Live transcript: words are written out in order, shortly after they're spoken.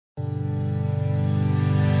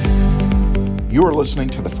You are listening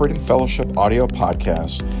to the Freedom Fellowship audio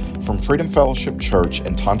podcast from Freedom Fellowship Church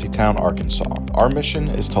in Tontitown, Arkansas. Our mission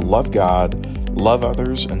is to love God, love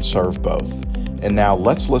others, and serve both. And now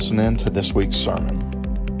let's listen in to this week's sermon.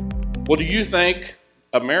 Well, do you think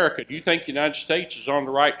America, do you think the United States is on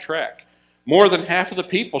the right track? More than half of the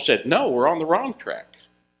people said, no, we're on the wrong track.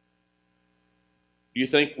 Do you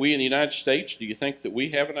think we in the United States, do you think that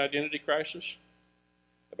we have an identity crisis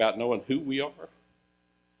about knowing who we are?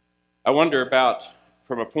 I wonder about,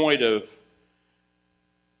 from a point of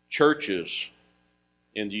churches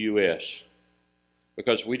in the U.S.,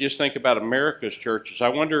 because we just think about America's churches. I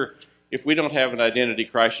wonder if we don't have an identity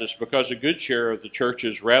crisis because a good share of the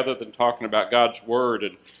churches, rather than talking about God's Word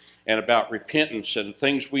and about repentance and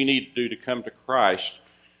things we need to do to come to Christ,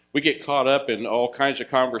 we get caught up in all kinds of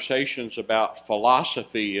conversations about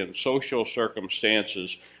philosophy and social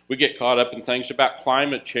circumstances. We get caught up in things about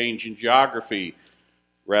climate change and geography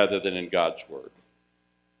rather than in God's Word.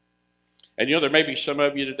 And you know, there may be some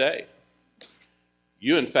of you today.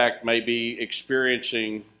 You, in fact, may be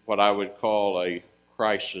experiencing what I would call a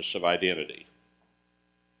crisis of identity.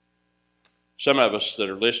 Some of us that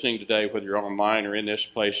are listening today, whether you're online or in this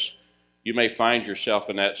place, you may find yourself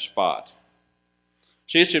in that spot.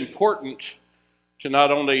 See, it's important to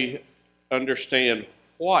not only understand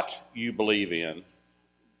what you believe in,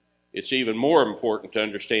 it's even more important to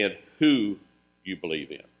understand who you believe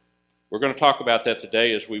in. We're going to talk about that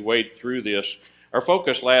today as we wade through this. Our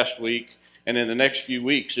focus last week and in the next few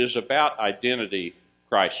weeks is about identity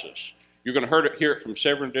crisis. You're going to hear it from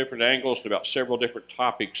several different angles and about several different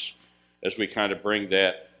topics as we kind of bring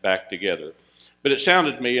that back together. But it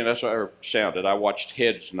sounded to me, and that's what it sounded, I watched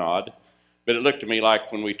heads nod, but it looked to me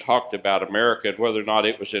like when we talked about America and whether or not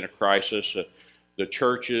it was in a crisis, the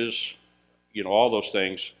churches, you know, all those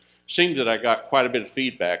things, seemed that I got quite a bit of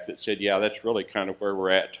feedback that said, yeah, that's really kind of where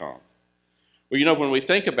we're at, Tom. Well, you know, when we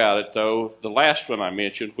think about it, though, the last one I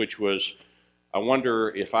mentioned, which was, I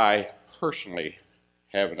wonder if I personally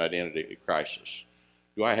have an identity crisis.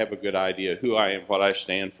 Do I have a good idea who I am, what I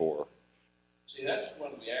stand for? See, that's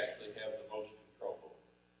when we actually have the most control over.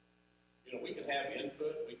 You know, we can have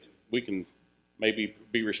input, we can maybe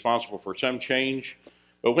be responsible for some change,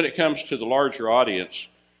 but when it comes to the larger audience,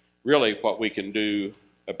 really what we can do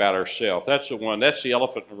about ourselves, that's the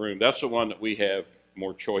elephant in the room. That's the one that we have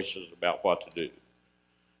more choices about what to do.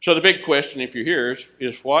 So the big question, if you're here,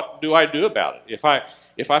 is what do I do about it?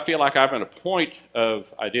 If I feel like I'm at a point of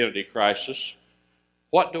identity crisis,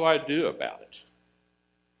 what do I do about it?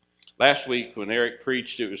 Last week when Eric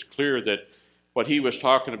preached, it was clear that what he was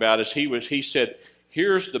talking about is he said,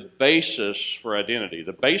 here's the basis for identity.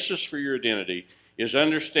 The basis for your identity is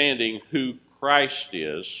understanding who Christ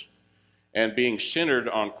is and being centered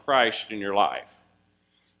on Christ in your life.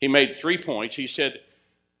 He made 3 points. He said,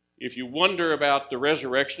 if you wonder about the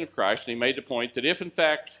resurrection of Christ, and he made the point that if in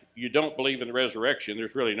fact you don't believe in the resurrection,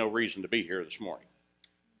 there's really no reason to be here this morning.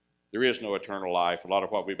 There is no eternal life. A lot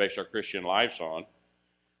of what we base our Christian lives on,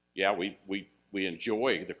 yeah, we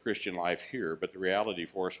enjoy the Christian life here, but the reality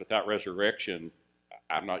for us, without resurrection,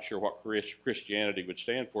 I'm not sure what Christianity would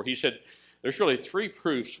stand for. He said there's really 3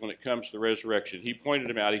 proofs when it comes to the resurrection. He pointed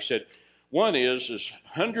them out. He said, one is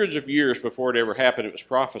hundreds of years before it ever happened, it was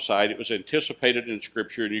prophesied, it was anticipated in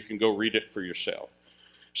Scripture, and you can go read it for yourself.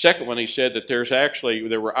 Second one, he said that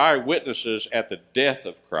there were eyewitnesses at the death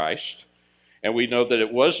of Christ, and we know that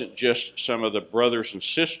it wasn't just some of the brothers and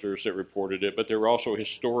sisters that reported it, but there were also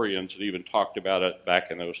historians that even talked about it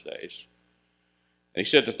back in those days. And he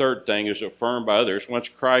said the third thing is affirmed by others. Once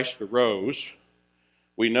Christ arose,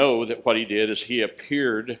 we know that what he did is he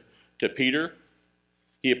appeared to Peter.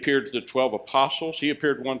 He appeared to the 12 apostles. He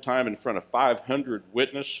appeared one time in front of 500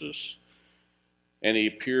 witnesses. And he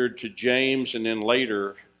appeared to James and then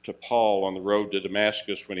later to Paul on the road to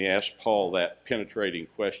Damascus when he asked Paul that penetrating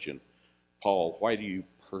question, Paul, why do you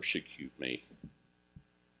persecute me?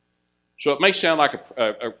 So it may sound like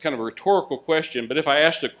a kind of a rhetorical question, but if I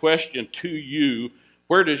ask the question to you,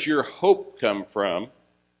 where does your hope come from?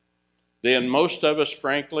 Then most of us,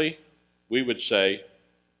 frankly, we would say,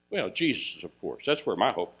 well, Jesus, of course. That's where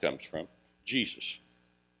my hope comes from, Jesus.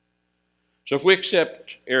 So if we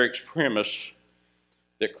accept Eric's premise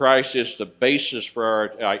that Christ is the basis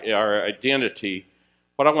for our identity,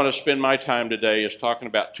 what I want to spend my time today is talking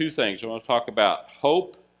about 2 things. I want to talk about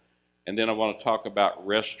hope, and then I want to talk about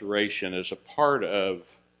restoration as a part of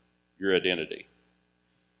your identity.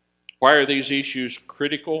 Why are these issues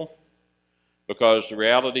critical? Because the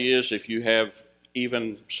reality is if you have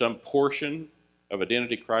even some portion of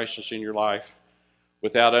identity crisis in your life,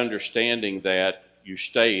 without understanding that, you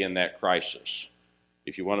stay in that crisis.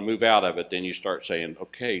 If you want to move out of it, then you start saying,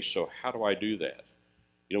 okay, so how do I do that?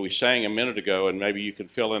 You know, we sang a minute ago, and maybe you can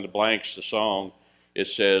fill in the blanks, the song. It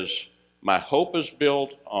says, my hope is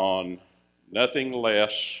built on nothing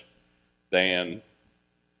less than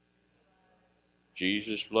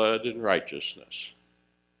Jesus' blood and righteousness.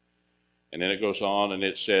 And then it goes on and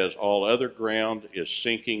it says, all other ground is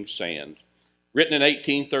sinking sand. Written in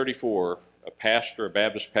 1834, a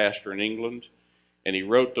Baptist pastor in England, and he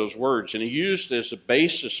wrote those words. And he used as the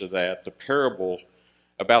basis of that the parable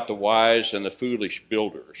about the wise and the foolish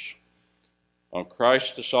builders. On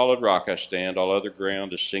Christ the solid rock I stand, all other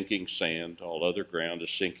ground is sinking sand, all other ground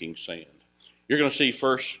is sinking sand. You're going to see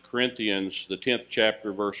 1 Corinthians, the 10th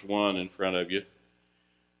chapter, verse 1 in front of you.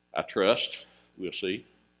 I trust. We'll see.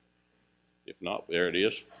 If not, there it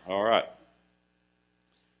is. All right.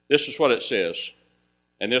 This is what it says.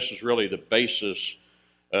 And this is really the basis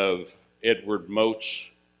of Edward Mote's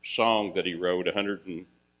song that he wrote 100 and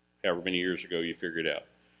however many years ago you figured out.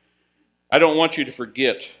 I don't want you to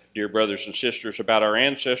forget, dear brothers and sisters, about our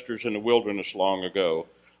ancestors in the wilderness long ago.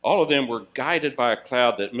 All of them were guided by a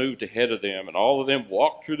cloud that moved ahead of them, and all of them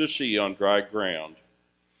walked through the sea on dry ground.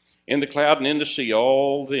 In the cloud and in the sea,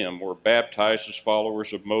 all of them were baptized as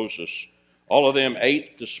followers of Moses. All of them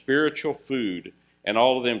ate the spiritual food, and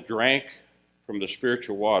all of them drank from the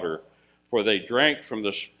spiritual water, for they drank from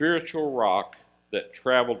the spiritual rock that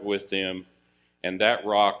traveled with them, and that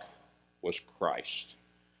rock was Christ.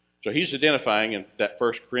 So he's identifying in that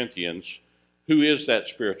 1 Corinthians, who is that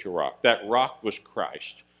spiritual rock? That rock was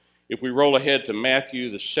Christ. If we roll ahead to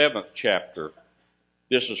Matthew, the 7th chapter,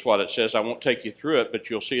 this is what it says. I won't take you through it, but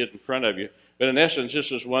you'll see it in front of you. But in essence,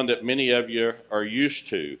 this is one that many of you are used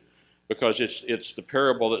to, because it's the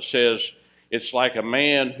parable that says it's like a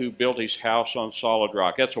man who built his house on solid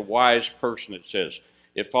rock. That's a wise person, it says.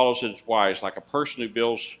 It follows as wise, like a person who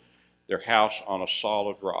builds their house on a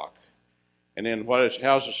solid rock. And then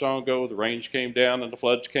how's the song go? The rains came down and the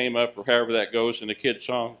floods came up, or however that goes in the kid's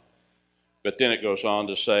song. But then it goes on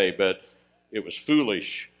to say, but it was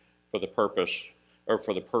foolish for the purpose, or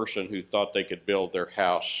for the person who thought they could build their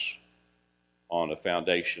house on a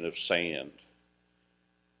foundation of sand.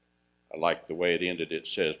 I like the way it ended. It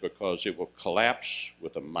says, because it will collapse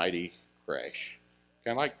with a mighty crash.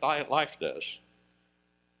 Kind of like life does.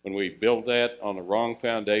 When we build that on the wrong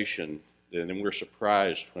foundation, then we're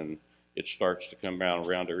surprised when it starts to come down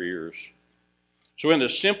around our ears. So in the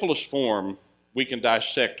simplest form, we can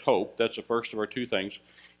dissect hope. That's the first of our two things.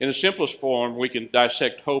 In the simplest form, we can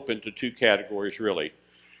dissect hope into two categories, really.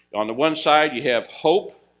 On the one side, you have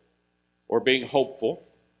hope, or being hopeful.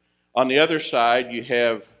 On the other side, you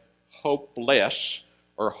have hopeless,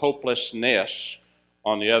 or hopelessness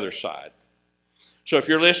on the other side. So if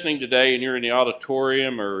you're listening today and you're in the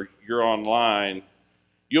auditorium or you're online,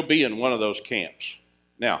 you'll be in one of those camps.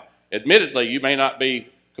 Now, admittedly, you may not be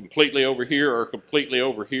completely over here or completely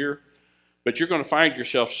over here, but you're going to find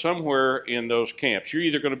yourself somewhere in those camps. You're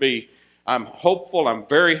either going to be, I'm hopeful, I'm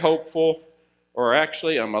very hopeful, or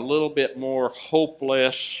actually I'm a little bit more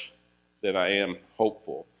hopeless than I am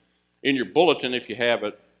hopeful. In your bulletin, if you have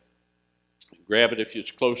it, grab it if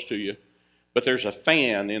it's close to you, but there's a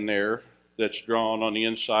fan in there that's drawn on the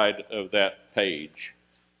inside of that page.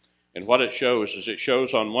 And what it shows is it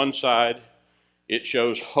shows on one side, it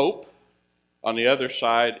shows hope. On the other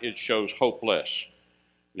side, it shows hopeless.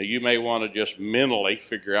 Now, you may want to just mentally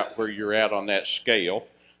figure out where you're at on that scale,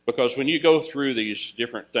 because when you go through these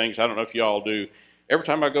different things, I don't know if you all do, every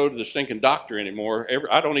time I go to the stinking doctor anymore,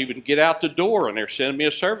 I don't even get out the door and they're sending me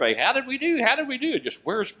a survey. How did we do? How did we do? It just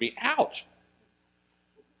wears me out.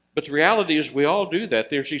 But the reality is we all do that.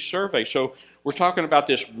 There's these surveys. So we're talking about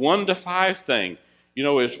this 1 to 5 thing. You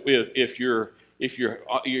know, if you're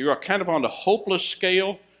kind of on the hopeless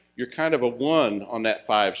scale, you're kind of a 1 on that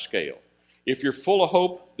 5 scale. If you're full of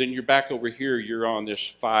hope, then you're back over here. You're on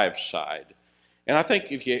this 5 side. And I think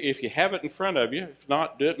if you have it in front of you, if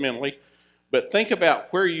not, do it mentally. But think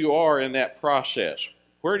about where you are in that process.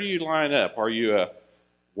 Where do you line up? Are you a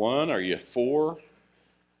 1? Are you a 4?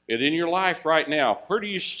 And in your life right now, where do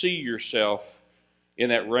you see yourself in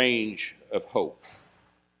that range of hope?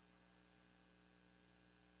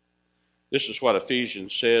 This is what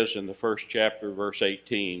Ephesians says in the 1st chapter, verse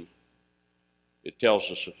 18. It tells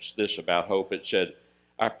us this about hope. It said,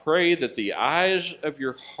 I pray that the eyes of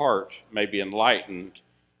your heart may be enlightened,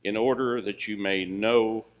 in order that you may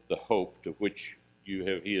know the hope to which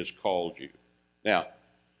he has called you. Now,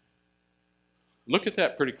 look at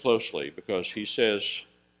that pretty closely, because he says,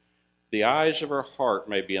 the eyes of our heart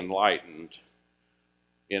may be enlightened,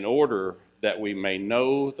 in order that we may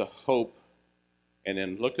know the hope, and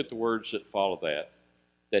then look at the words that follow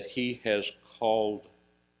that he has called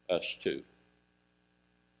us too.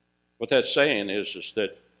 What that's saying is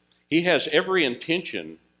that he has every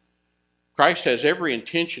intention, Christ has every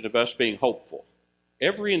intention of us being hopeful.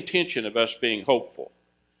 Every intention of us being hopeful.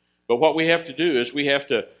 But what we have to do is we have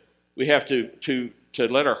to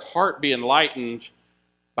let our heart be enlightened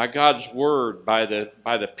by God's word, by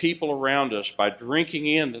the people around us, by drinking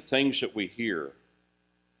in the things that we hear.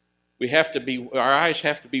 Our eyes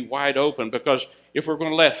have to be wide open, because if we're going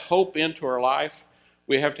to let hope into our life,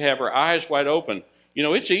 we have to have our eyes wide open. You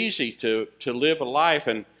know, it's easy to live a life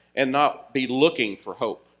and not be looking for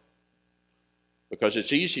hope, because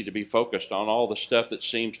it's easy to be focused on all the stuff that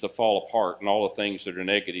seems to fall apart and all the things that are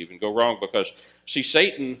negative and go wrong. Because, see,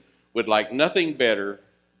 Satan would like nothing better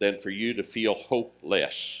than for you to feel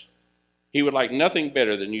hopeless. He would like nothing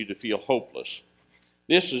better than you to feel hopeless.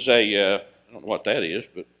 This is I don't know what that is,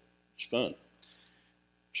 but it's fun.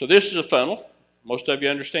 So this is a funnel. Most of you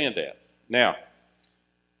understand that. Now,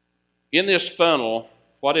 in this funnel,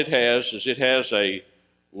 what it has is it has a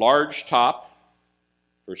large top.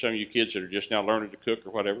 For some of you kids that are just now learning to cook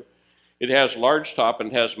or whatever, it has a large top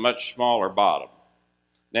and has a much smaller bottom.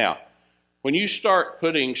 Now, when you start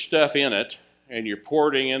putting stuff in it and you're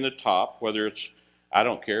pouring in the top, whether it's, I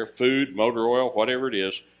don't care, food, motor oil, whatever it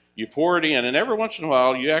is, you pour it in, and every once in a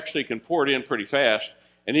while you actually can pour it in pretty fast,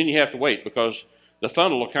 and then you have to wait because the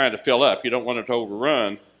funnel will kind of fill up. You don't want it to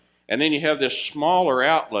overrun. And then you have this smaller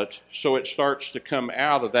outlet, so it starts to come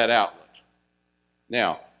out of that outlet.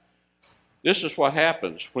 Now, this is what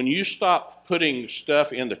happens. When you stop putting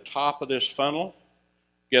stuff in the top of this funnel,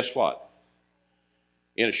 guess what?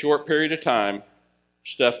 In a short period of time,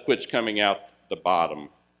 stuff quits coming out the bottom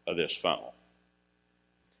of this funnel.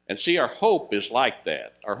 And see, our hope is like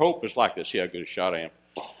that. Our hope is like this. See how good a shot I am?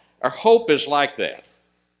 Our hope is like that.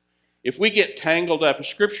 If we get tangled up,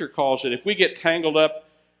 Scripture calls it, if we get tangled up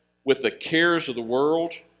with the cares of the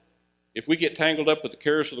world,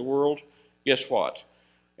 guess what?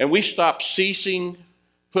 And we stop ceasing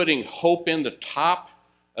putting hope in the top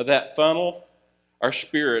of that funnel, our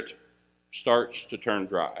spirit starts to turn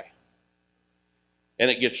dry. And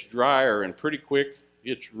it gets drier, and pretty quick,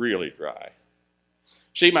 it's really dry.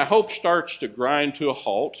 See, my hope starts to grind to a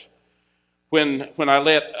halt when I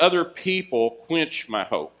let other people quench my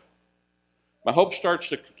hope. My hope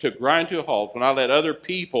starts to grind to a halt when I let other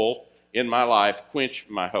people in my life quench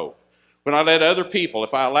my hope. When I let other people,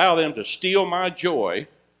 if I allow them to steal my joy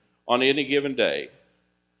on any given day,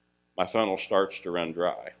 my funnel starts to run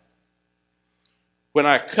dry. When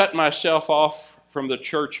I cut myself off from the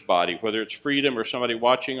church body, whether it's Freedom or somebody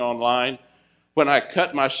watching online, when I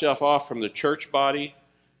cut myself off from the church body,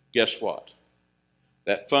 guess what?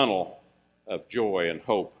 That funnel of joy and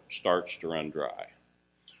hope starts to run dry.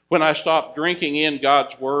 When I stop drinking in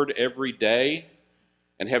God's Word every day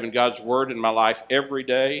and having God's Word in my life every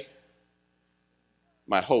day,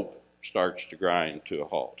 my hope starts to grind to a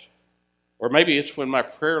halt. Or maybe it's when my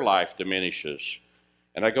prayer life diminishes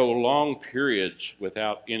and I go long periods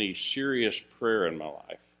without any serious prayer in my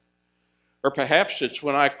life. Or perhaps it's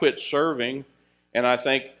when I quit serving and I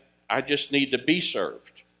think I just need to be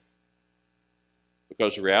served.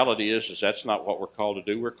 Because the reality is that's not what we're called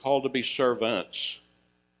to do. We're called to be servants,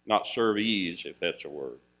 not servees, if that's a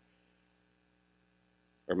word.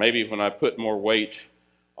 Or maybe when I put more weight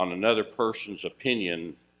on another person's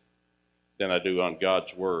opinion than I do on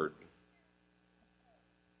God's Word,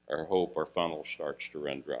 our hope, our funnel starts to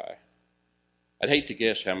run dry. I'd hate to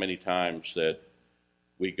guess how many times that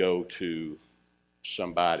we go to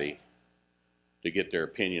somebody to get their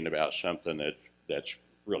opinion about something that's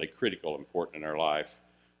really critical, important in our life,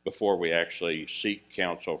 before we actually seek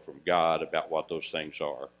counsel from God about what those things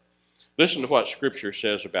are. Listen to what Scripture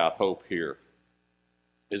says about hope here.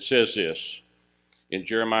 It says this in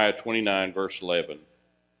Jeremiah 29, verse 11.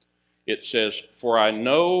 It says, "For I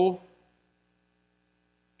know,"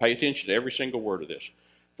 pay attention to every single word of this,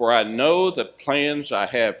 "for I know the plans I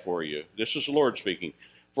have for you." This is the Lord speaking.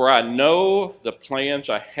 "For I know the plans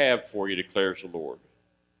I have for you, declares the Lord.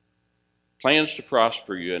 Plans to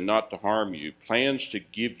prosper you and not to harm you. Plans to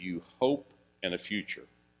give you hope and a future."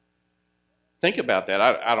 Think about that.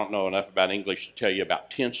 I don't know enough about English to tell you about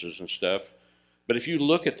tenses and stuff. But if you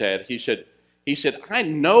look at that, he said, "I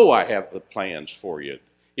know I have the plans for you."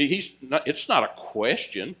 It's not a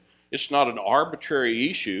question. It's not an arbitrary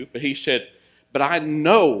issue. But he said, "But I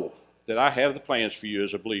know that I have the plans for you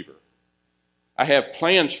as a believer. I have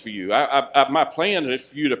plans for you. My plan is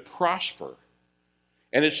for you to prosper.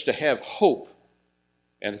 And it's to have hope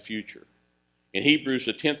and a future." In Hebrews,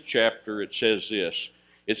 the 10th chapter, it says this.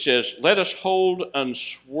 It says, "Let us hold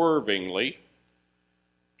unswervingly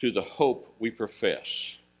to the hope we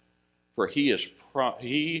profess, for he is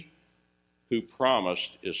who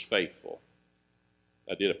promised is faithful.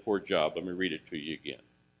 I did a poor job. Let me read it to you again.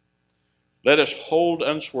 Let us hold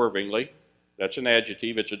unswervingly. That's an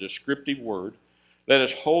adjective. It's a descriptive word. Let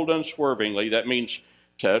us hold unswervingly. That means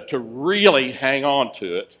to really hang on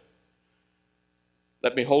to it.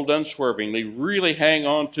 Let me hold unswervingly, really hang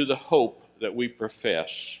on to the hope that we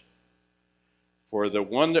profess. For the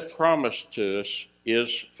one that promised to us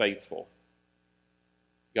is faithful.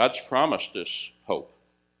 God's promised us hope.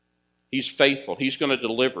 He's faithful. He's going to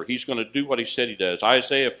deliver. He's going to do what he said he does.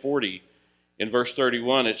 Isaiah 40, in verse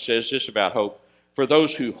 31, it says this about hope. For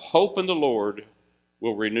those who hope in the Lord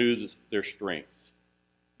will renew their strength.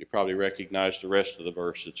 You probably recognize the rest of the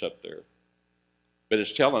verse that's up there. But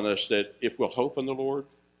it's telling us that if we'll hope in the Lord,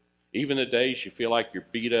 even the days you feel like you're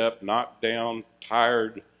beat up, knocked down,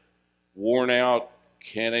 tired, worn out,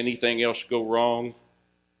 can't anything else go wrong,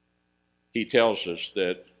 he tells us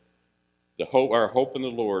that our hope in the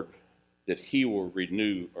Lord, that he will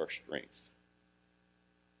renew our strength.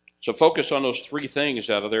 So focus on those three things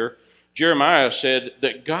out of there. Jeremiah said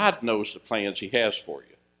that God knows the plans he has for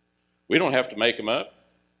you. We don't have to make them up.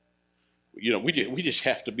 We just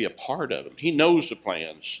have to be a part of them. He knows the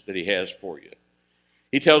plans that he has for you.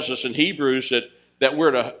 He tells us in Hebrews that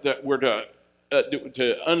we're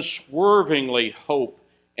to unswervingly hope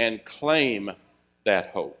and claim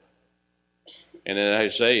that hope. And in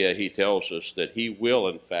Isaiah, he tells us that he will,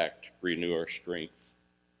 in fact, renew our strength.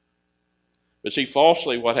 But see,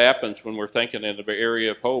 falsely, what happens when we're thinking in the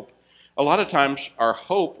area of hope, a lot of times our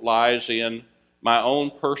hope lies in my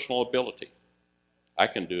own personal ability. I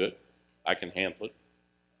can do it. I can handle it.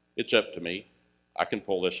 It's up to me. I can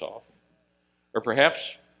pull this off. Or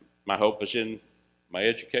perhaps my hope is in my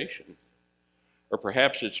education. Or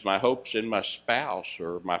perhaps it's my hopes in my spouse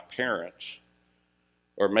or my parents.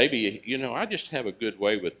 Or maybe, I just have a good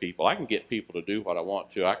way with people. I can get people to do what I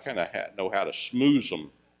want to. I kind of know how to smooth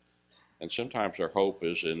them. And sometimes our hope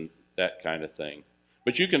is in that kind of thing.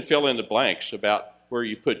 But you can fill in the blanks about where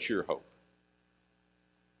you put your hope.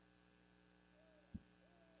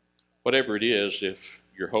 Whatever it is, if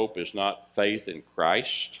your hope is not faith in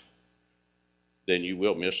Christ, then you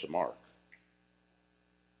will miss the mark.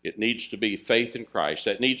 It needs to be faith in Christ.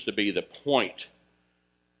 That needs to be the point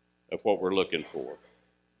of what we're looking for.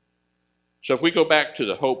 So if we go back to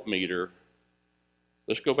the hope meter,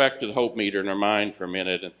 let's go back to the hope meter in our mind for a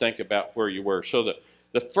minute and think about where you were. So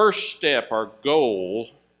the first step, our goal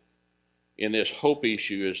in this hope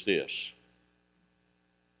issue is this.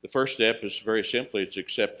 The first step is very simply, it's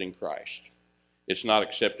accepting Christ. It's not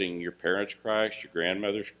accepting your parents' Christ, your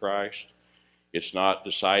grandmother's Christ. It's not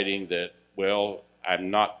deciding that, well, I'm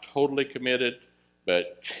not totally committed,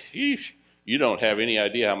 but you don't have any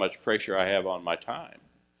idea how much pressure I have on my time.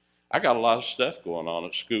 I got a lot of stuff going on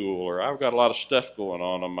at school, or I've got a lot of stuff going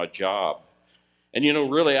on my job. And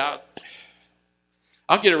really, I'll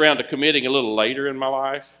get around to committing a little later in my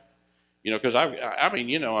life. Because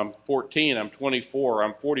I'm 14, I'm 24,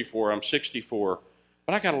 I'm 44, I'm 64,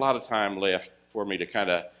 but I got a lot of time left for me to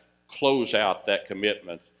kind of close out that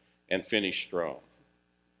commitment and finish strong.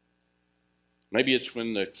 Maybe it's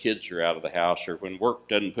when the kids are out of the house or when work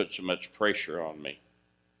doesn't put so much pressure on me.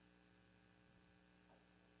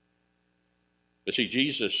 But see,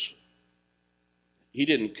 Jesus, he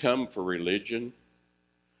didn't come for religion.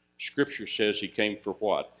 Scripture says he came for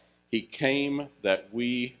what? He came that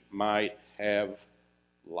we might have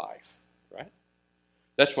life, right?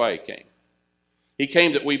 That's why he came. He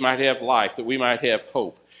came that we might have life, that we might have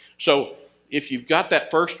hope. So if you've got that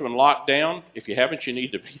first one locked down, if you haven't, you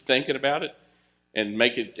need to be thinking about it and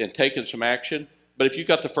taking some action. But if you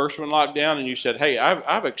got the first one locked down and you said, hey,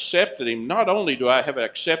 I've accepted him, not only do I have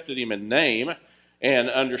accepted him in name and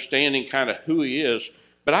understanding kind of who he is,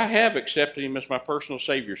 but I have accepted him as my personal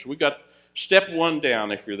Savior. So we got step one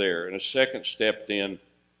down if you're there. And a second step then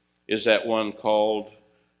is that one called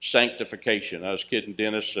sanctification. I was kidding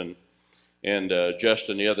Dennis and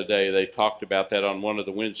Justin the other day. They talked about that on one of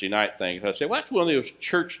the Wednesday night things. I said, well, that's one of those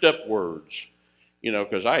churched up words,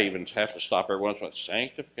 because I even have to stop every once in a while.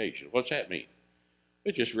 Sanctification, what's that mean?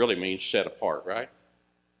 It just really means set apart, right?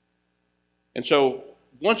 And so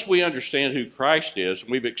once we understand who Christ is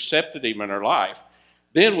and we've accepted him in our life,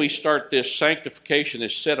 then we start this sanctification,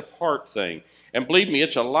 this set apart thing. And believe me,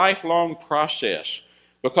 it's a lifelong process,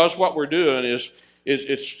 because what we're doing is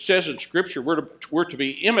it says in Scripture we're to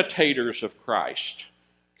be imitators of Christ.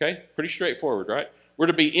 Okay? Pretty straightforward, right? We're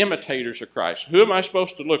to be imitators of Christ. Who am I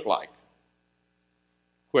supposed to look like?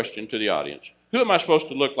 Question to the audience. Who am I supposed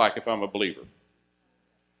to look like if I'm a believer?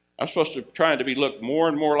 I'm supposed to try to look more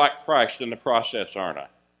and more like Christ in the process, aren't I?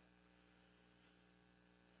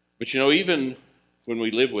 But even when we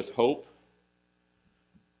live with hope,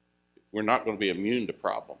 we're not going to be immune to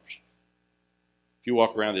problems. If you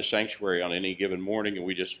walk around this sanctuary on any given morning and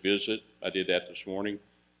we just visit, I did that this morning,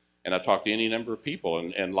 and I talked to any number of people,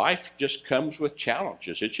 and life just comes with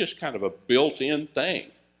challenges. It's just kind of a built-in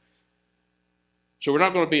thing. So we're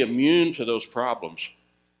not going to be immune to those problems.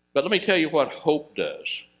 But let me tell you what hope does.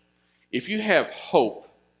 If you have hope,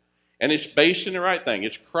 and it's based in the right thing,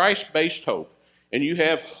 it's Christ-based hope, and you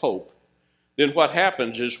have hope, then what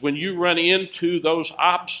happens is when you run into those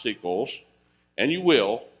obstacles, and you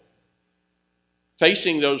will,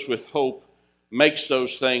 facing those with hope makes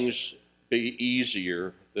those things be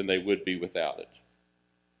easier than they would be without it.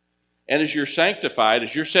 And as you're sanctified,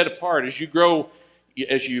 as you're set apart, as you grow,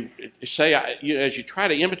 as you try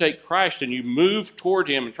to imitate Christ and you move toward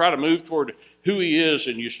Him and try to move toward who He is,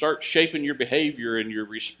 and you start shaping your behavior and your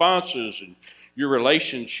responses and your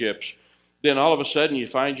relationships, then all of a sudden you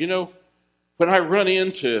find, when I run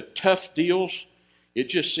into tough deals, it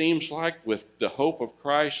just seems like with the hope of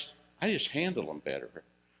Christ, I just handle them better.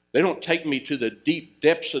 They don't take me to the deep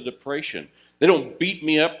depths of depression. They don't beat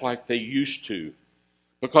me up like they used to,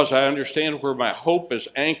 because I understand where my hope is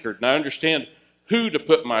anchored, and I understand who to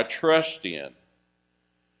put my trust in.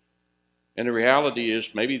 And the reality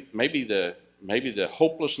is maybe the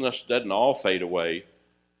hopelessness doesn't all fade away,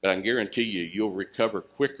 but I can guarantee you'll recover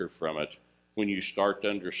quicker from it when you start to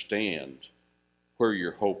understand where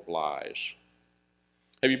your hope lies.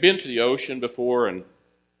 Have you been to the ocean before? And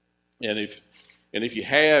if you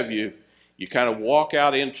have, you kind of walk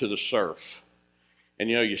out into the surf, and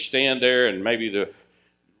you stand there, and maybe the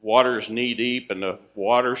water's knee deep, and the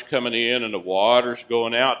water's coming in, and the water's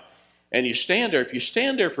going out, and you stand there. If you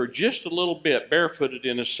stand there for just a little bit, barefooted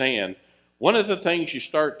in the sand, one of the things you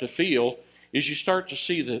start to feel is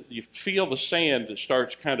you feel the sand that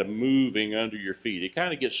starts kind of moving under your feet. It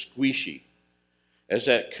kind of gets squishy as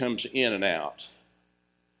that comes in and out.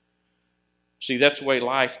 See, that's the way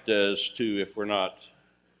life does too if we're not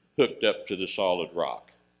hooked up to the solid rock,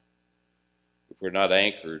 if we're not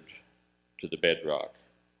anchored to the bedrock.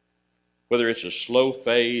 Whether it's a slow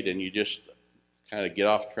fade and you just kind of get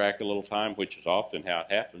off track a little time, which is often how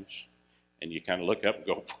it happens, and you kind of look up and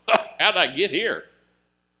go, how'd I get here?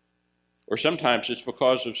 Or sometimes it's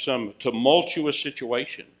because of some tumultuous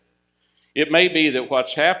situation. It may be that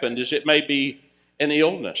what's happened is it may be an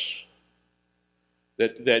illness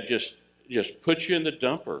that just puts you in the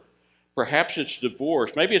dumper. Perhaps it's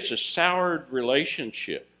divorce. Maybe it's a soured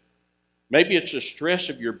relationship. Maybe it's the stress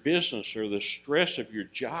of your business or the stress of your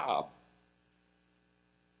job.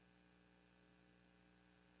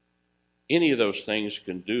 Any of those things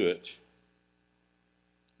can do it.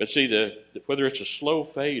 But see, whether it's a slow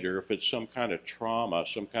fade or if it's some kind of trauma,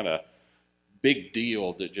 some kind of big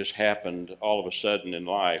deal that just happened all of a sudden in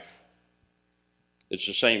life, it's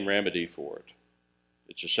the same remedy for it.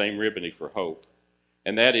 It's the same remedy for hope.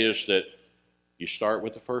 And that is that you start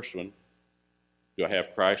with the first one. Do I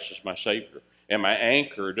have Christ as my Savior? Am I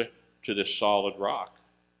anchored to this solid rock?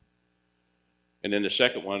 And then the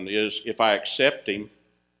second one is, if I accept Him,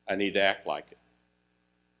 I need to act like it.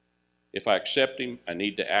 If I accept Him, I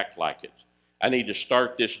need to act like it. I need to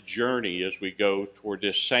start this journey as we go toward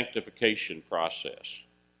this sanctification process.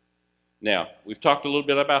 Now, we've talked a little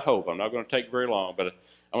bit about hope. I'm not going to take very long, but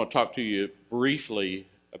I'm going to talk to you briefly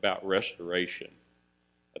about restoration.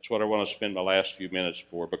 That's what I want to spend my last few minutes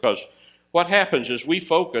for, because what happens is we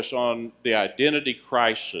focus on the identity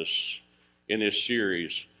crisis in this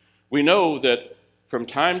series. We know that from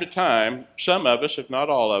time to time, some of us, if not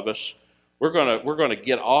all of us, we're going to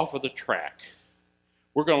get off of the track.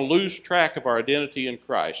 We're going to lose track of our identity in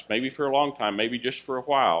Christ, maybe for a long time, maybe just for a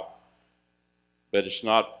while. But it's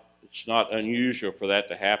not unusual for that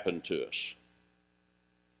to happen to us.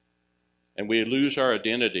 And we lose our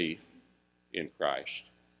identity in Christ.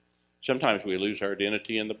 Sometimes we lose our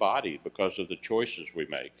identity in the body because of the choices we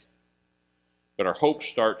make. But our hope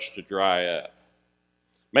starts to dry up.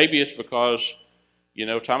 Maybe it's because,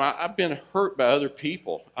 Tom, I've been hurt by other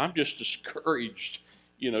people. I'm just discouraged.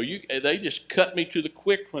 They just cut me to the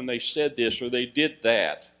quick when they said this or they did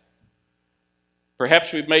that.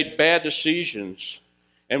 Perhaps we've made bad decisions,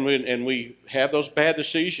 and we have those bad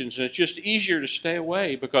decisions, and it's just easier to stay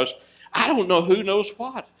away because I don't know who knows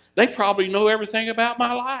what. They probably know everything about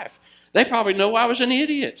my life. They probably know I was an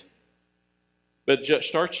idiot. But it just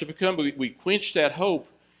starts to become, we quench that hope,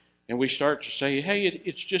 and we start to say, hey,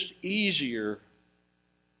 it's just easier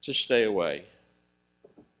to stay away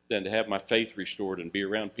than to have my faith restored and be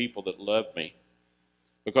around people that love me.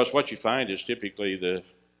 Because what you find is typically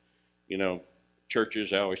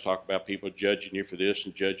churches, I always talk about people judging you for this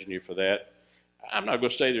and judging you for that. I'm not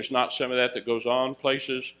going to say there's not some of that goes on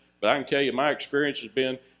places, but I can tell you my experience has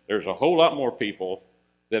been there's a whole lot more people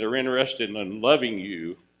that are interested in loving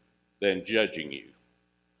you than judging you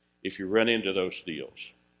if you run into those deals.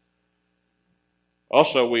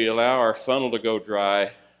 Also, we allow our funnel to go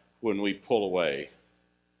dry when we pull away.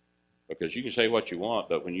 Because you can say what you want,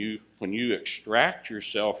 but when you extract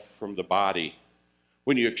yourself from the body,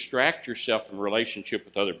 when you extract yourself from relationship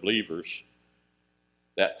with other believers,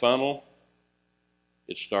 that funnel,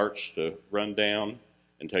 it starts to run down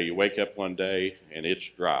until you wake up one day and it's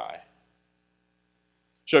dry.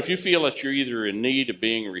 So if you feel that you're either in need of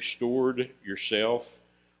being restored yourself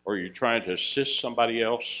or you're trying to assist somebody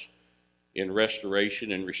else in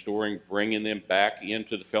restoration and restoring, bringing them back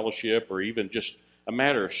into the fellowship, or even just a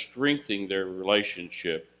matter of strengthening their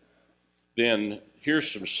relationship, then here's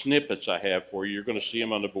some snippets I have for you. You're going to see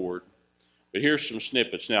them on the board. But here's some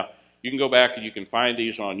snippets. Now, you can go back and you can find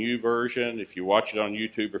these on YouVersion if you watch it on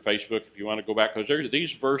YouTube or Facebook if you want to go back, because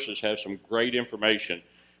these verses have some great information.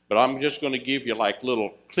 But I'm just going to give you like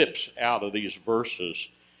little clips out of these verses,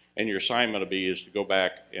 and your assignment is to go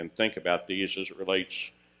back and think about these as it relates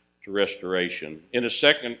to restoration. In the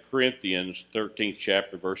 2 Corinthians 13th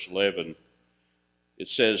chapter, verse 11, it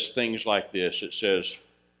says things like this. It says,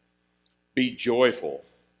 be joyful.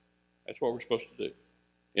 That's what we're supposed to do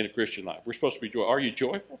in a Christian life. We're supposed to be joyful. Are you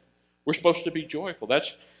joyful? We're supposed to be joyful.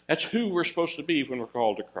 That's who we're supposed to be when we're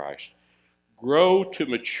called to Christ. Grow to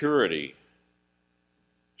maturity.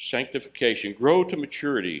 Sanctification. Grow to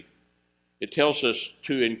maturity. It tells us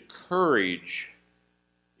to encourage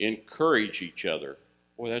each other.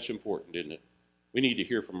 Boy, that's important, isn't it? We need to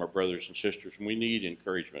hear from our brothers and sisters, and we need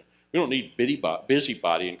encouragement. We don't need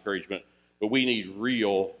busybody encouragement, but we need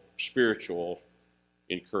real spiritual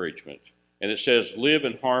encouragement. And it says, live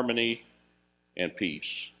in harmony and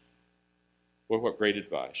peace. Boy, what great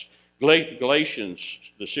advice. Galatians,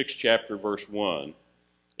 the 6th chapter, verse 1,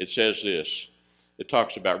 it says this. It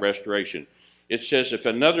talks about restoration. It says, if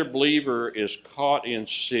another believer is caught in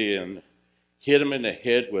sin, hit him in the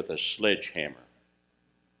head with a sledgehammer.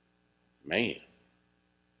 Man,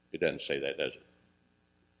 it doesn't say that, does it?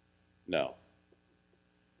 No.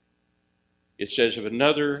 It says if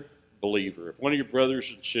another believer, if one of your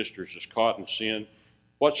brothers and sisters is caught in sin,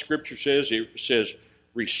 what Scripture says, it says,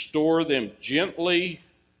 restore them gently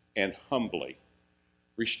and humbly.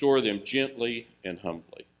 Restore them gently and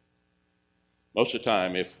humbly. Most of the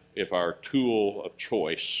time, if our tool of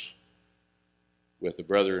choice with a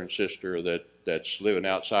brother and sister that's living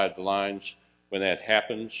outside the lines, when that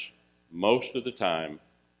happens, most of the time,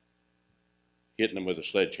 hitting them with a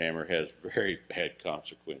sledgehammer has very bad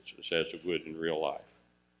consequences, as it would in real life.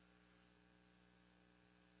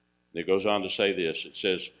 And it goes on to say this. It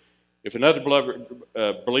says, if another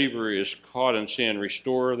believer is caught in sin,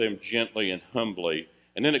 restore them gently and humbly.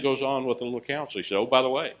 And then it goes on with a little counsel. He said, oh, by the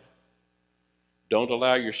way, don't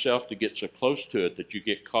allow yourself to get so close to it that you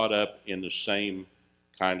get caught up in the same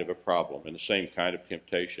kind of a problem, in the same kind of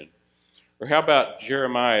temptation. Or how about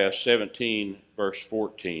Jeremiah 17, verse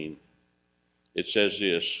 14? It says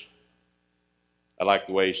this. I like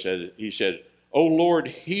the way he said it. He said, "O Lord,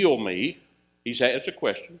 heal me." It's a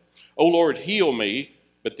question. "O Lord, heal me."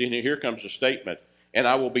 But then here comes a statement, "and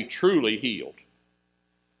I will be truly healed."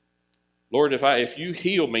 Lord, if you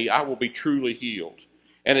heal me, I will be truly healed.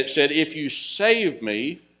 And it said, if you save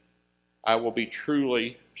me, I will be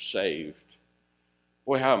truly saved.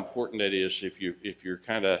 Boy, how important that is if you're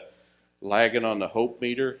kind of lagging on the hope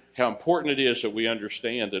meter. How important it is that we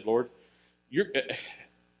understand that, Lord, you're going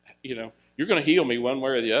to heal me one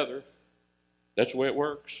way or the other. That's the way it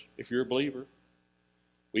works if you're a believer.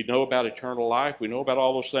 We know about eternal life. We know about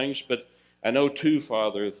all those things, but I know too,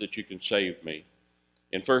 Father, that you can save me.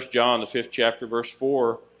 In 1 John, the 5th chapter, verse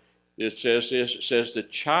 4, it says this. It says, the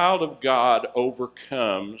child of God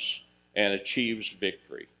overcomes and achieves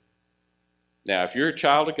victory. Now, if you're a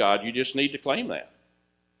child of God, you just need to claim that.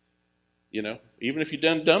 Even if you've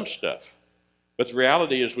done dumb stuff. But the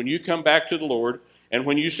reality is when you come back to the Lord and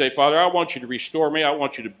when you say, Father, I want you to restore me, I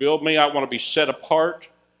want you to build me, I want to be set apart,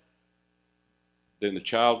 then the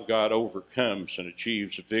child of God overcomes and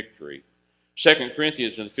achieves victory. 2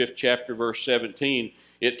 Corinthians in the 5th chapter, verse 17,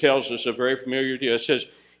 it tells us a very familiar deal. It says,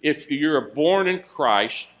 if you're born in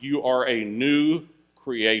Christ, you are a new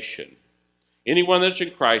creation. Anyone that's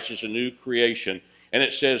in Christ is a new creation. And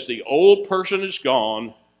it says the old person is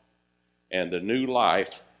gone and the new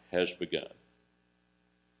life has begun.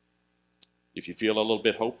 If you feel a little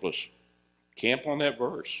bit hopeless, camp on that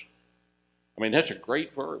verse. I mean, that's a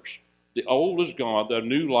great verse. The old is gone, the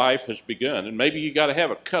new life has begun. And maybe you got to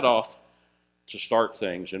have a cutoff to start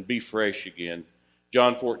things and be fresh again.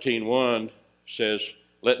 John 14:1 says,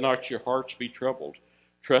 let not your hearts be troubled.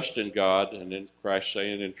 Trust in God, and then Christ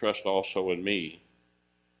saying, and trust also in me.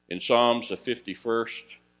 In Psalms, the 51st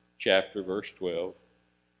chapter, verse 12,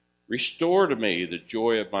 restore to me the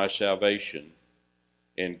joy of my salvation,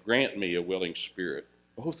 and grant me a willing spirit.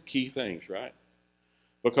 Both key things, right?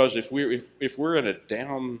 Because if we're in a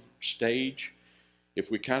down stage,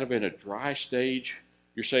 if we're kind of in a dry stage,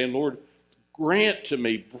 you're saying, Lord, grant to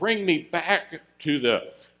me, bring me back to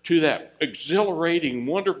that exhilarating,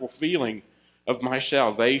 wonderful feeling of my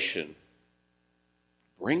salvation.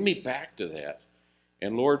 Bring me back to that.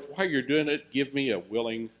 And Lord, while you're doing it, give me a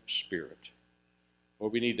willing spirit.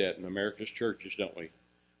 Well, we need that in America's churches, don't we?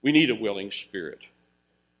 We need a willing spirit.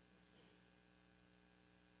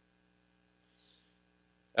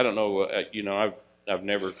 I don't know, I've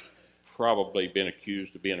never probably been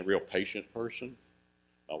accused of being a real patient person.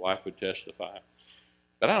 My wife would testify.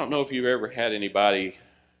 But I don't know if you've ever had anybody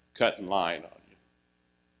cut in line on you.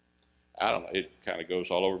 I don't know, it kind of goes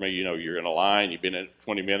all over me. You know, you're in a line, you've been in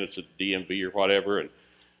 20 minutes at the DMV or whatever, and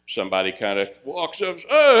somebody kind of walks up and says,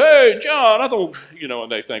 oh, hey, John, I thought,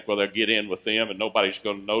 and they think, well, they'll get in with them and nobody's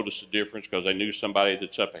going to notice the difference because they knew somebody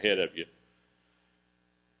that's up ahead of you.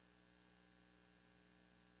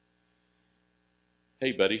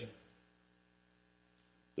 Hey, buddy,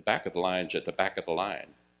 the back of the line's at the back of the line.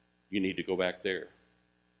 You need to go back there.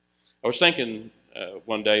 I was thinking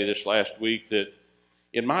one day this last week that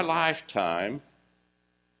in my lifetime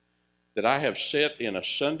that I have sat in a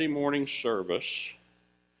Sunday morning service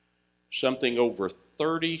something over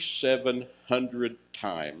 3,700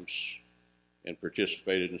 times and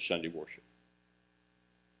participated in Sunday worship.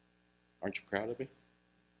 Aren't you proud of me?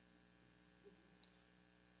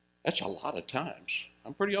 That's a lot of times.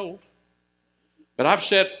 I'm pretty old. But I've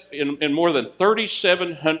sat in more than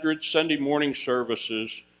 3,700 Sunday morning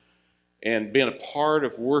services and been a part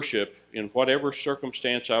of worship in whatever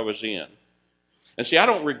circumstance I was in. And see, I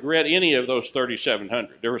don't regret any of those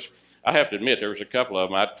 3,700. I have to admit, there was a couple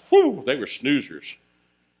of them, they were snoozers.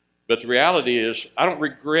 But the reality is, I don't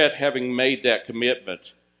regret having made that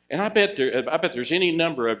commitment. And I bet there's any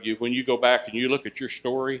number of you, when you go back and you look at your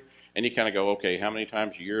story, and you kind of go, okay, how many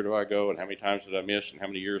times a year do I go, and how many times did I miss, and how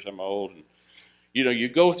many years I'm old? And you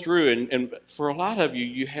go through, and for a lot of you,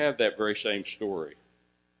 you have that very same story.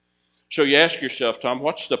 So you ask yourself, Tom,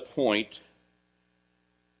 what's the point?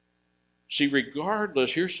 See,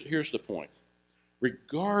 regardless, here's the point.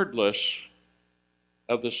 Regardless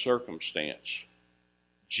of the circumstance,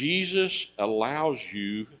 Jesus allows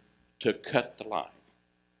you to cut the line.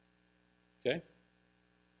 Okay?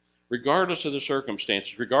 Regardless of the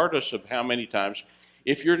circumstances, regardless of how many times,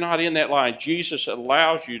 if you're not in that line, Jesus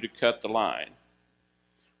allows you to cut the line.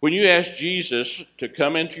 When you ask Jesus to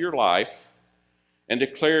come into your life and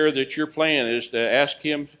declare that your plan is to ask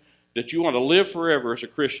him that you want to live forever as a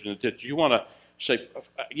Christian, that you want to say,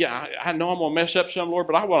 yeah, I know I'm going to mess up some, Lord,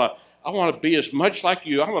 but I want to be as much like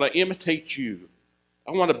you. I want to imitate you.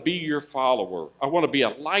 I want to be your follower. I want to be a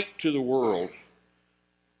light to the world.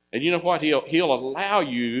 And you know what? He'll allow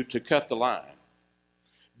you to cut the line.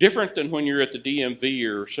 Different than when you're at the DMV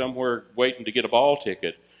or somewhere waiting to get a ball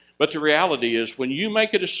ticket. But the reality is, when you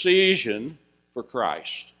make a decision for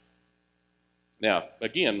Christ. Now,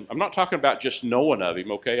 again, I'm not talking about just knowing of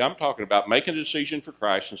him, okay? I'm talking about making a decision for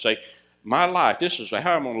Christ and say, my life, this is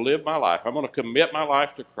how I'm going to live my life. I'm going to commit my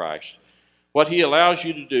life to Christ. What he allows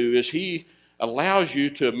you to do is he allows you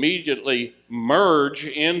to immediately merge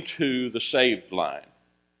into the saved line.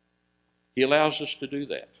 He allows us to do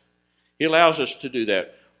that. He allows us to do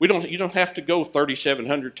that. You don't have to go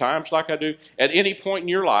 3,700 times like I do. At any point in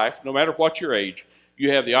your life, no matter what your age,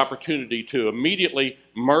 you have the opportunity to immediately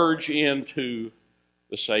merge into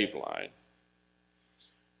the saved line.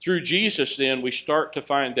 Through Jesus, then, we start to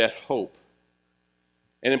find that hope.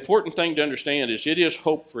 An important thing to understand is it is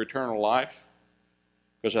hope for eternal life.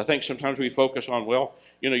 Because I think sometimes we focus on,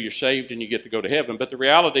 you're saved and you get to go to heaven. But the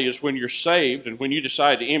reality is, when you're saved and when you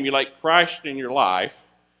decide to emulate Christ in your life,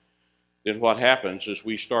 then what happens is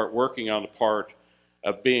we start working on the part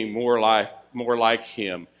of being more like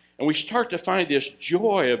him. And we start to find this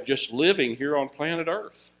joy of just living here on planet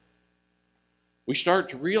Earth. We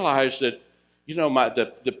start to realize that,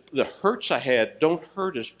 the hurts I had don't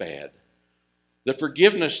hurt as bad. The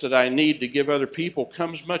forgiveness that I need to give other people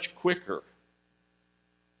comes much quicker.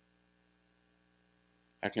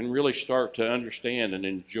 I can really start to understand and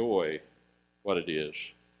enjoy what it is.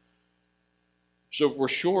 So if we're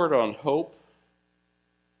short on hope,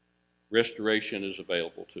 restoration is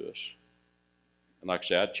available to us. And like I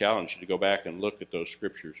said, I challenge you to go back and look at those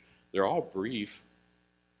scriptures. They're all brief,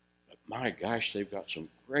 but my gosh, they've got some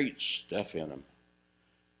great stuff in them.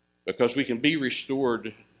 because we can be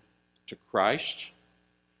restored to Christ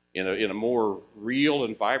in a more real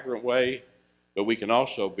and vibrant way, but we can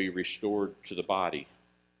also be restored to the body.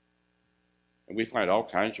 And we find all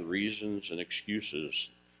kinds of reasons and excuses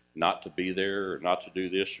not to be there or not to do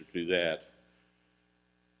this or do that.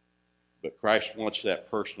 But Christ wants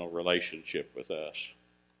that personal relationship with us.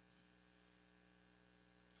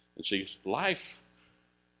 And see, life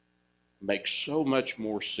makes so much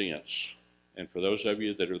more sense. And for those of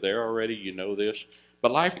you that are there already, you know this.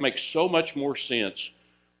 But life makes so much more sense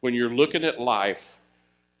when you're looking at life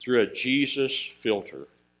through a Jesus filter.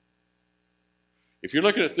 If you're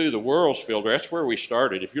looking at it through the world's filter, that's where we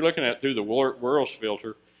started. If you're looking at it through the world's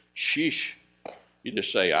filter, sheesh, you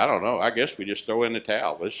just say, I don't know, I guess we just throw in the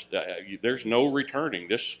towel. There's no returning.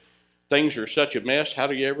 Things are such a mess. How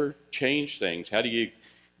do you ever change things? How do you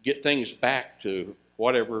get things back to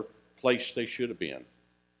whatever place they should have been?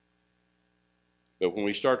 But when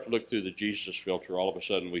we start to look through the Jesus filter, all of a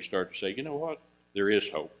sudden we start to say, you know what? There is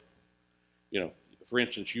hope. You know, for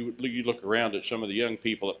instance, you look around at some of the young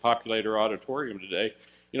people that populate our auditorium today.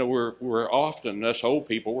 You know, we're often, us old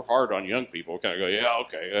people, we're hard on young people. We kind of go, yeah,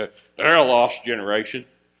 okay, they're a lost generation.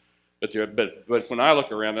 But when I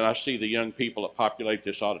look around and I see the young people that populate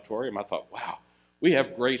this auditorium, I thought, wow, we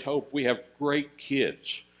have great hope. We have great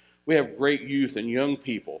kids. We have great youth and young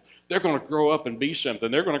people. They're going to grow up and be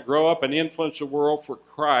something. They're going to grow up and influence the world for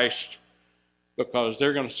Christ because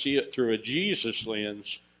they're going to see it through a Jesus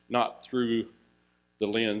lens, not through the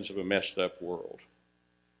lens of a messed up world.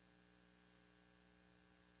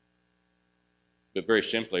 But very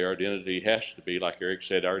simply, our identity has to be, like Eric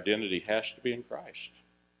said, our identity has to be in Christ.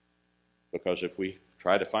 Because if we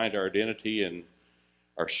try to find our identity in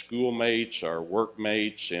our schoolmates, our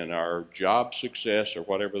workmates, in our job success, or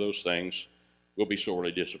whatever those things, we'll be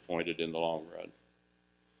sorely disappointed in the long run.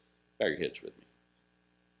 Bow your heads with me.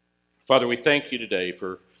 Father, we thank you today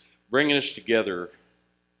for bringing us together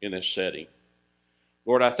in this setting.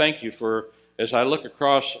 Lord, I thank you for, as I look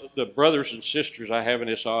across the brothers and sisters I have in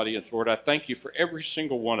this audience, Lord, I thank you for every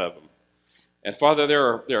single one of them. And Father,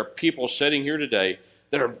 there are people sitting here today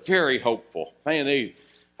that are very hopeful. Man,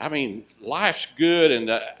 life's good and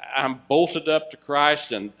I'm bolted up to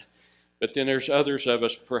Christ, but then there's others of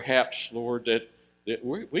us, perhaps, Lord, that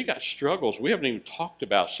we got struggles. We haven't even talked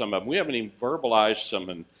about some of them. We haven't even verbalized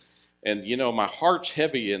some. And you know, my heart's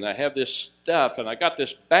heavy and I have this stuff and I got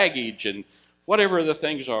this baggage and whatever the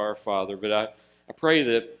things are, Father. But I pray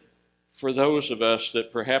that for those of us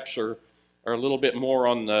that perhaps are a little bit more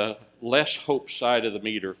on the less hope side of the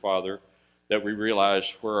meter, Father, that we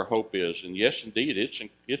realize where our hope is. And yes, indeed,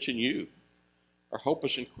 it's in you. Our hope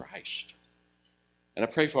is in Christ. And I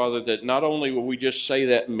pray, Father, that not only will we just say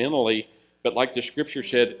that mentally, but like the Scripture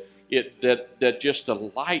said, that just the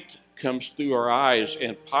light comes through our eyes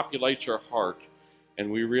and populates our heart.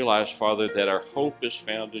 And we realize, Father, that our hope is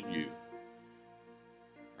found in you.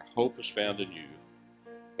 Our hope is found in you.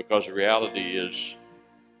 Because the reality is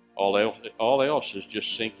all else is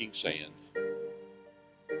just sinking sand.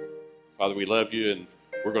 Father, we love you, and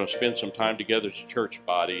we're going to spend some time together as a church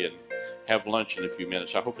body and have lunch in a few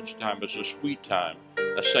minutes. I hope it's a sweet time,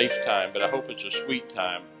 a safe time, but I hope it's a sweet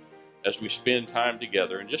time as we spend time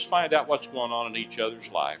together and just find out what's going on in each other's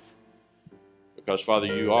life. Because, Father,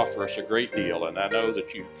 you offer us a great deal, and I know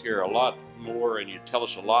that you care a lot more and you tell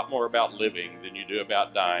us a lot more about living than you do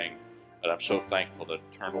about dying. But I'm so thankful that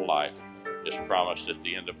eternal life is promised at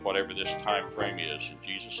the end of whatever this time frame is. In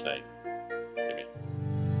Jesus' name, amen.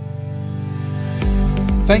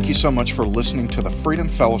 Thank you so much for listening to the Freedom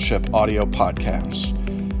Fellowship audio podcast.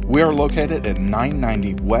 We are located at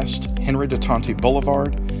 990 West Henry DeTonti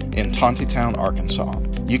Boulevard in Tontitown, Arkansas.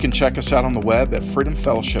 You can check us out on the web at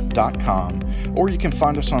freedomfellowship.com, or you can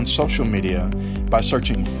find us on social media by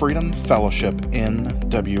searching Freedom Fellowship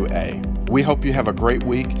NWA. We hope you have a great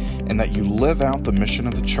week and that you live out the mission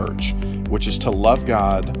of the church, which is to love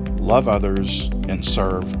God, love others, and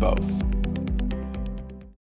serve both.